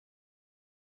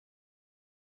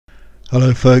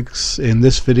Hello folks, in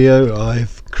this video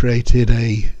I've created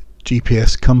a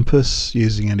GPS compass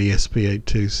using an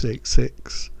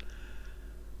ESP8266.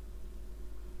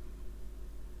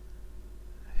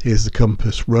 Here's the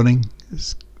compass running.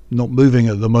 It's not moving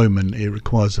at the moment. It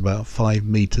requires about 5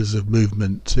 meters of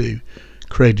movement to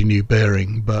create a new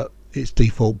bearing, but its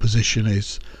default position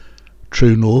is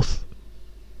true north.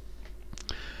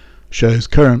 Shows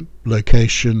current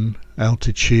location,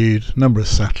 altitude, number of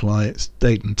satellites,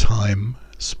 date and time,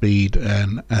 speed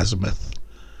and azimuth.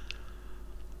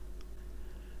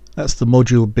 That's the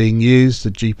module being used, the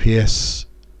GPS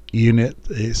unit.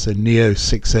 It's a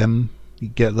NEO6M. You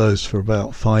get those for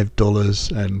about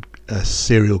 $5 and a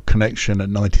serial connection at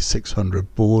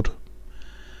 9600 baud.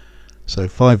 So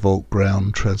 5-volt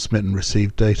ground, transmit and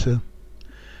receive data.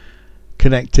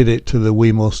 Connected it to the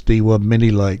Wemos D1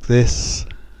 Mini like this.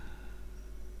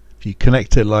 If you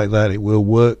connect it like that, it will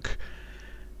work.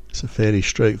 It's a fairly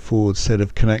straightforward set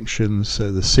of connections.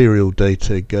 So the serial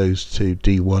data goes to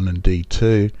D1 and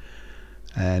D2,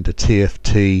 and a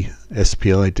TFT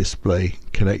SPI display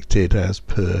connected as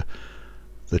per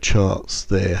the charts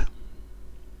there.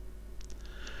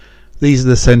 These are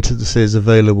the sentences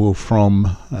available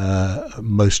from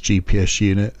most GPS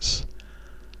units.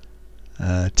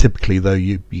 Typically though,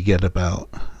 you get about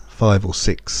 5 or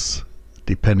 6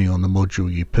 depending on the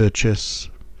module you purchase.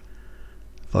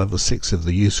 5 or 6 of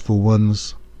the useful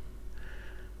ones.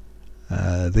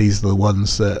 These are the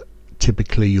ones that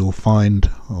typically you'll find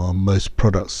on most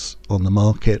products on the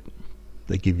market.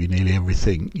 They give you nearly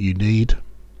everything you need.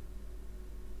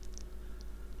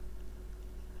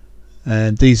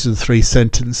 And these are the 3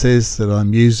 sentences that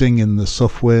I'm using in the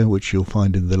software, which you'll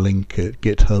find in the link at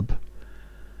GitHub,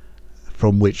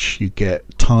 from which you get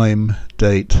time,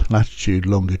 date, latitude,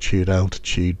 longitude,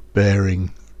 altitude,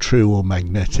 bearing, true or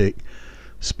magnetic,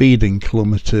 speed in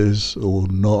kilometers or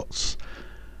knots,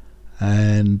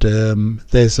 and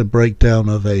there's a breakdown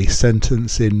of a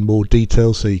sentence in more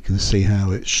detail so you can see how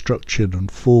it's structured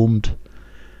and formed.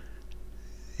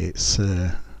 It's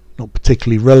not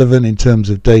particularly relevant in terms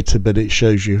of data, but it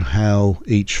shows you how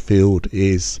each field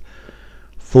is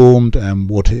formed and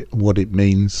what it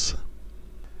means.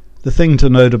 The thing to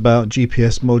note about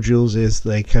GPS modules is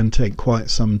they can take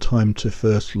quite some time to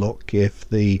first lock if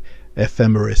the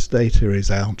ephemeris data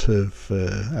is out of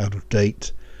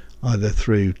date, either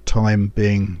through time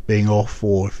being off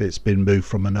or if it's been moved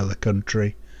from another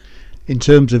country. In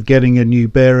terms of getting a new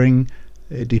bearing,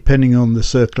 depending on the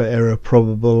circular error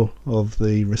probable of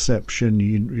the reception,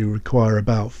 you require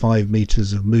about 5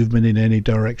 meters of movement in any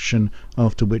direction,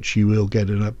 after which you will get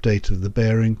an update of the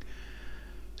bearing.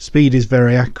 Speed is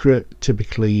very accurate,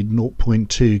 typically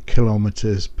 0.2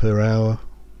 kilometers per hour.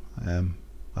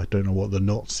 I don't know what the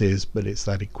knots is, but it's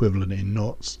that equivalent in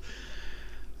knots.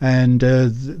 And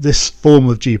this form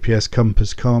of GPS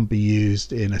compass can't be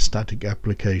used in a static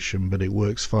application, but it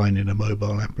works fine in a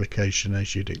mobile application,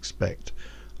 as you'd expect.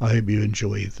 I hope you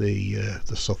enjoy the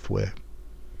software.